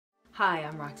Hi,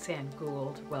 I'm Roxanne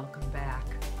Gould. Welcome back.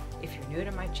 If you're new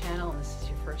to my channel and this is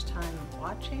your first time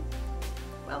watching,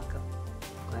 welcome.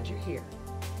 Glad you're here.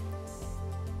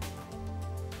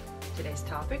 Today's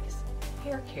topic is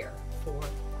hair care for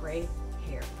gray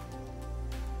hair.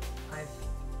 I've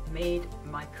made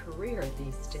my career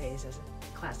these days as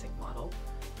a classic model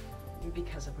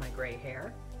because of my gray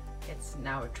hair. It's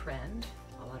now a trend.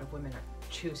 A lot of women are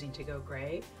choosing to go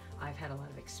gray. I've had a lot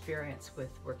of experience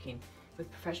with working with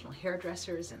professional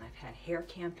hairdressers, and I've had hair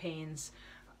campaigns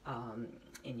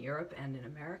in Europe and in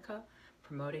America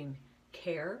promoting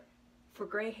care for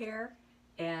gray hair,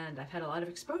 and I've had a lot of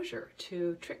exposure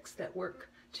to tricks that work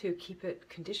to keep it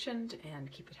conditioned and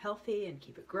keep it healthy and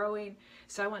keep it growing.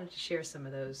 So I wanted to share some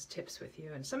of those tips with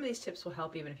you, and some of these tips will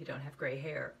help even if you don't have gray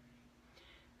hair.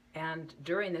 And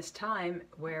during this time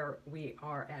where we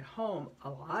are at home a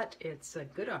lot, it's a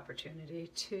good opportunity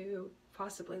to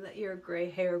possibly let your gray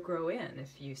hair grow in.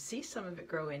 If you see some of it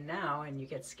grow in now and you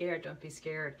get scared, don't be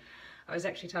scared. I was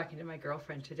actually talking to my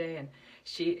girlfriend today, and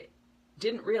she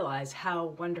didn't realize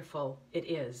how wonderful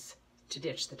it is to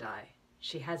ditch the dye.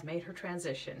 She has made her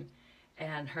transition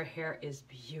and her hair is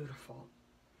beautiful.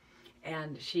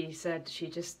 And she said she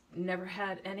just never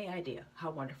had any idea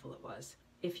how wonderful it was.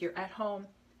 If you're at home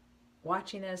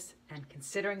watching this and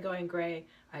considering going gray,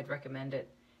 I'd recommend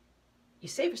it. You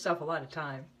save yourself a lot of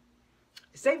time,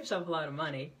 you save yourself a lot of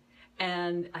money,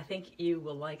 and I think you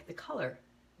will like the color.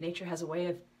 Nature has a way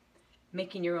of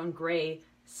making your own gray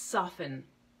soften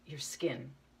your skin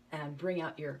and bring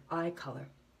out your eye color.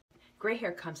 Gray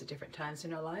hair comes at different times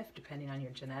in our life depending on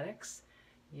your genetics.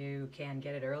 You can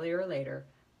get it earlier or later,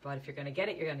 but if you're going to get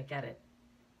it, you're going to get it.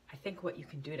 I think what you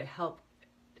can do to help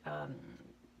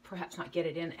perhaps not get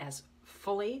it in as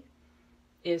fully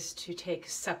is to take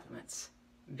supplements,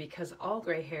 because all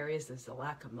gray hair is a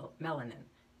lack of melanin.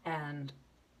 And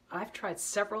I've tried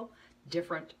several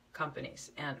different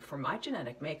companies, and for my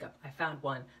genetic makeup I found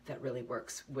one that really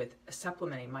works with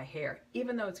supplementing my hair.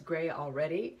 Even though it's gray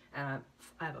already, and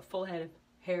I have a full head of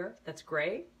hair that's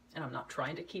gray and I'm not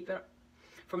trying to keep it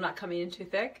from not coming in too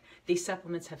thick, these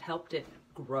supplements have helped it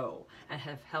grow and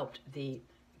have helped the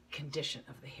condition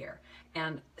of the hair.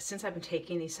 And since I've been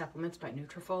taking these supplements by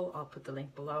Nutrafol, I'll put the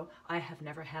link below, I have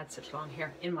never had such long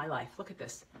hair in my life. Look at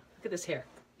this. Look at this hair.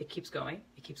 It keeps going.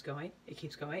 It keeps going. It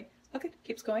keeps going. Look, it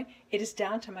keeps going. It is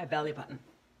down to my belly button.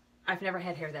 I've never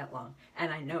had hair that long,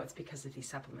 and I know it's because of these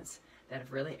supplements that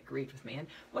have really agreed with me. And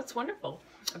what's wonderful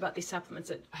about these supplements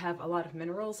that have a lot of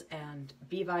minerals and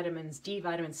B vitamins, D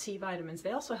vitamins, C vitamins,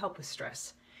 they also help with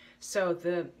stress. So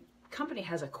the company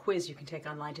has a quiz you can take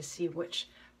online to see which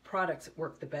products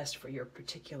work the best for your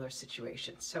particular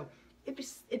situation. So it'd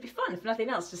be fun, if nothing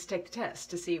else, just take the test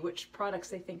to see which products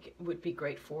they think would be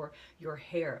great for your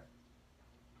hair.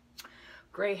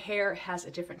 Gray hair has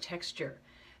a different texture.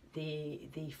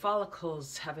 The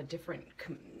follicles have a different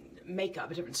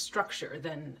makeup, a different structure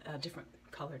than different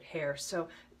colored hair. So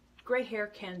gray hair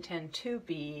can tend to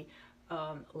be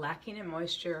lacking in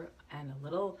moisture and a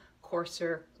little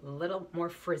coarser, a little more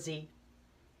frizzy,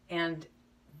 and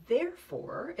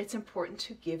therefore it's important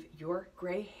to give your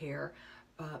gray hair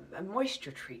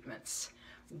moisture treatments.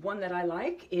 One that I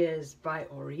like is by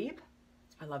Oribe.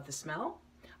 I love the smell.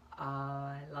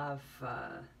 I love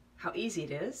how easy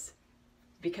it is,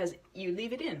 because you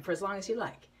leave it in for as long as you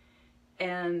like,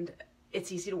 and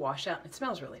it's easy to wash out and it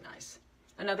smells really nice.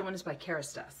 Another one is by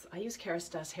Kerastase. I use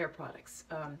Kerastase hair products,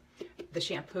 the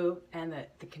shampoo and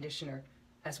the conditioner,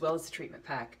 as well as the treatment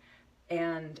pack.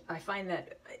 And I find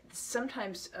that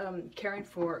sometimes caring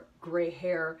for gray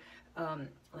hair,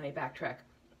 let me backtrack,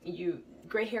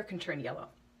 gray hair can turn yellow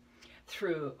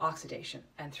through oxidation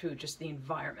and through just the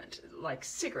environment, like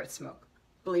cigarette smoke,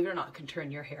 believe it or not, can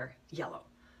turn your hair yellow.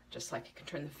 Just like it can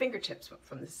turn the fingertips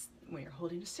from this, when you're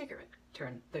holding a cigarette,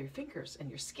 turn your fingers and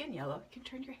your skin yellow, it can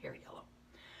turn your hair yellow.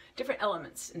 Different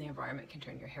elements in the environment can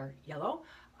turn your hair yellow.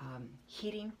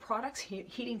 Heating products,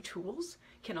 heating tools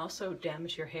can also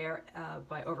damage your hair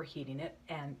by overheating it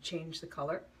and change the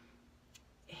color.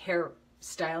 Hair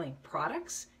styling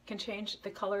products can change the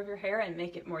color of your hair and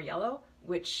make it more yellow,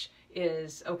 which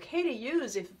is okay to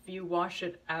use if you wash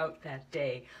it out that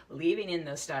day. Leaving in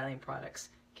those styling products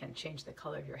can change the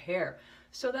color of your hair.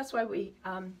 So that's why we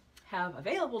have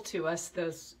available to us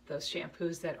those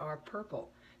shampoos that are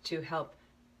purple to help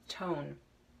tone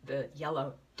the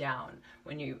yellow down.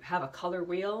 When you have a color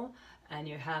wheel and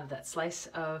you have that slice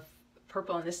of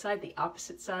purple on this side, the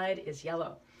opposite side is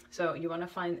yellow. So you want to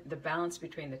find the balance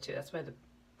between the two. That's why the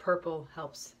purple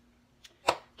helps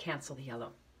cancel the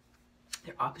yellow.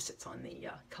 They're opposites on the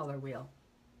color wheel.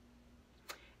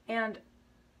 And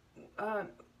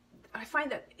I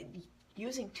find that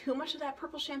using too much of that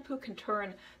purple shampoo can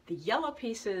turn the yellow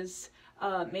pieces,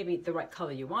 maybe the right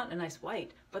color you want, a nice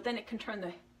white, but then it can turn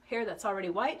the hair that's already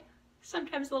white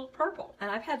sometimes a little purple. And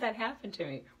I've had that happen to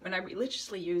me when I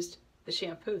religiously used the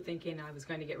shampoo thinking I was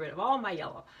going to get rid of all my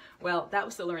yellow. Well, that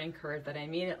was the learning curve that I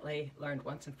immediately learned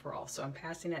once and for all. So I'm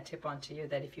passing that tip on to you,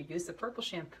 that if you use the purple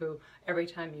shampoo every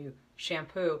time you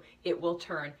shampoo, it will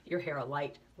turn your hair a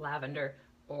light lavender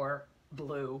or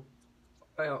blue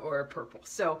or purple.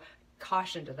 So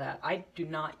caution to that. I do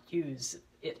not use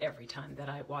it every time that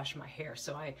I wash my hair.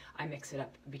 So I mix it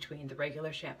up between the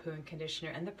regular shampoo and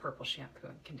conditioner and the purple shampoo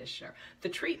and conditioner. The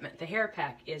treatment, the hair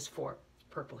pack, is for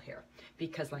purple hair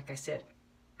because, like I said,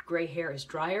 gray hair is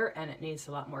drier and it needs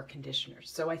a lot more conditioner.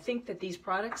 So I think that these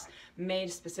products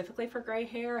made specifically for gray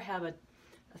hair have a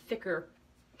thicker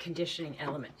conditioning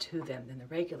element to them than the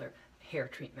regular hair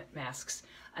treatment masks.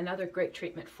 Another great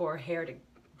treatment for hair to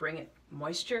bring it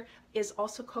moisture is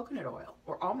also coconut oil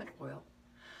or almond oil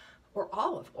or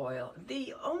olive oil.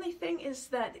 The only thing is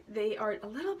that they are a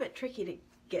little bit tricky to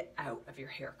get out of your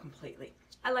hair completely.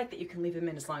 I like that you can leave them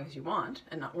in as long as you want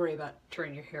and not worry about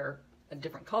turning your hair a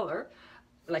different color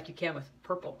like you can with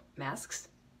purple masks.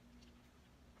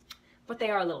 But they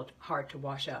are a little hard to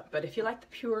wash out. But if you like the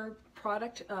pure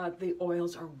product, the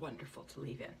oils are wonderful to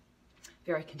leave in.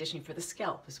 Very conditioning for the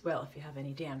scalp as well if you have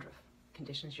any dandruff.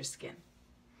 Conditions your skin.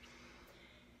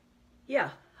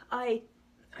 Yeah, I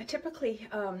typically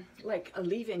like a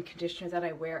leave-in conditioner that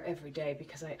I wear every day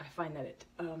because I find that it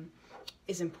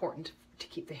is important to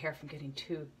keep the hair from getting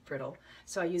too brittle.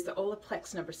 So I use the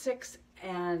Olaplex number 6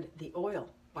 and the oil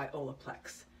by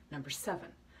Olaplex number 7.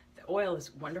 The oil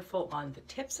is wonderful on the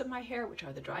tips of my hair, which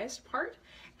are the driest part,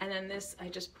 and then this I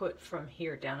just put from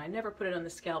here down. I never put it on the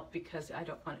scalp because I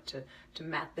don't want it to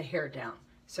mat the hair down.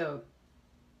 So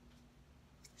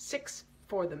 6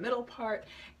 for the middle part,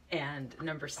 and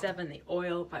number 7, the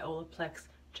oil by Olaplex,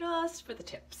 just for the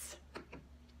tips.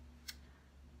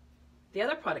 The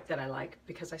other product that I like,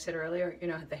 because I said earlier, you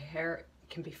know, the hair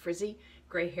can be frizzy,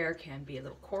 gray hair can be a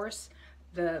little coarse.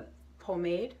 The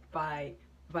pomade by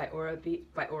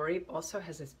Oribe also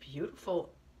has this beautiful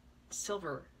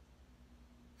silver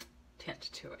tint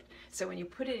to it. So when you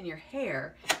put it in your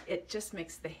hair, it just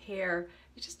makes the hair,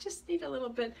 you just need a little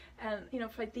bit, and you know,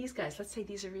 for like these guys, let's say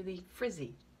these are really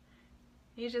frizzy.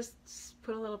 You just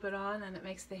put a little bit on and it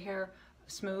makes the hair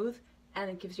smooth and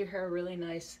it gives your hair a really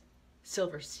nice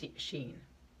silver sheen.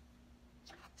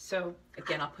 So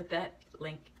again, I'll put that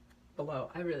link below.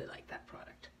 I really like that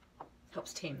product.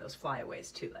 Helps tame those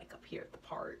flyaways too, like up here at the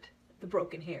part, the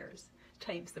broken hairs,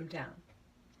 tames them down.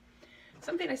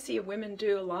 Something I see women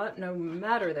do a lot, no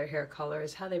matter their hair color,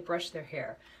 is how they brush their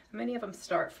hair. Many of them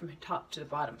start from top to the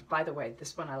bottom. By the way,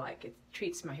 this one I like. It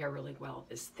treats my hair really well,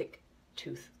 this thick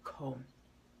tooth comb.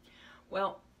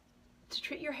 Well, to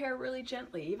treat your hair really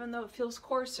gently, even though it feels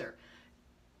coarser,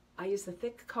 I use the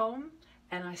thick comb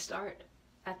and I start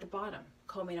at the bottom,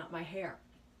 combing out my hair.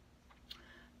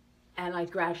 And I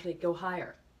gradually go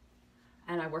higher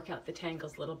and I work out the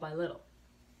tangles little by little.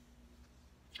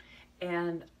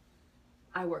 And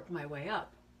I work my way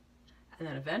up. And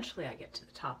then eventually I get to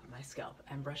the top of my scalp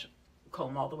and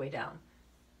comb all the way down.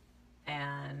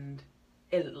 And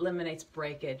it eliminates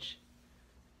breakage.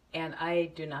 And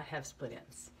I do not have split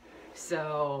ends.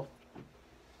 So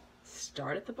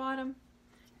start at the bottom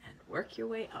and work your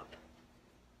way up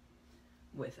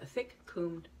with a thick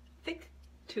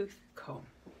tooth comb.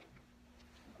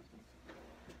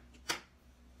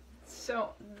 So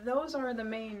those are the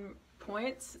main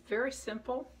points. Very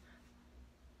simple.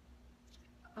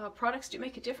 Products do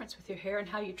make a difference with your hair and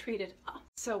how you treat it.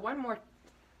 So one more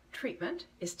treatment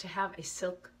is to have a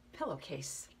silk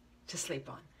pillowcase to sleep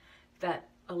on. That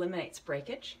eliminates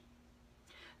breakage.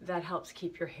 That helps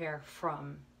keep your hair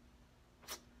from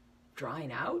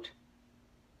drying out.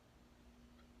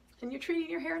 And you're treating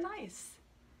your hair nice.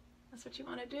 That's what you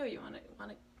want to do. You want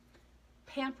to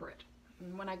pamper it.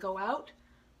 And when I go out,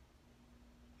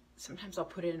 sometimes I'll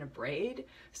put it in a braid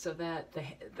so that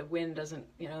the wind doesn't,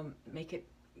 you know, make it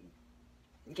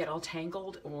get all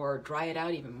tangled or dry it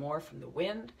out even more from the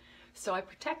wind. So I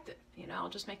protect it. You know, I'll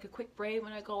just make a quick braid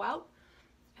when I go out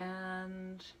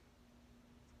and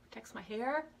protects my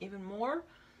hair even more.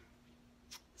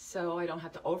 So I don't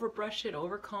have to overbrush it,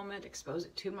 overcomb it, expose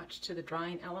it too much to the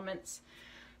drying elements.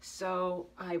 So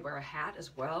I wear a hat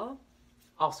as well.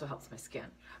 Also helps my skin.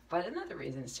 But another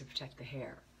reason is to protect the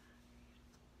hair.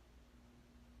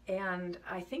 And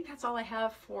I think that's all I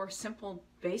have for simple,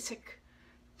 basic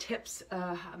tips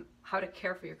how to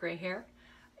care for your gray hair.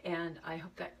 And I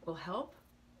hope that will help.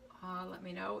 Let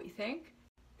me know what you think.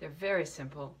 They're very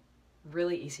simple,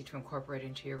 really easy to incorporate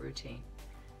into your routine.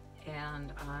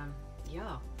 And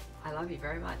yeah, I love you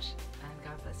very much, and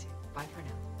God bless you. Bye for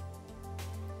now.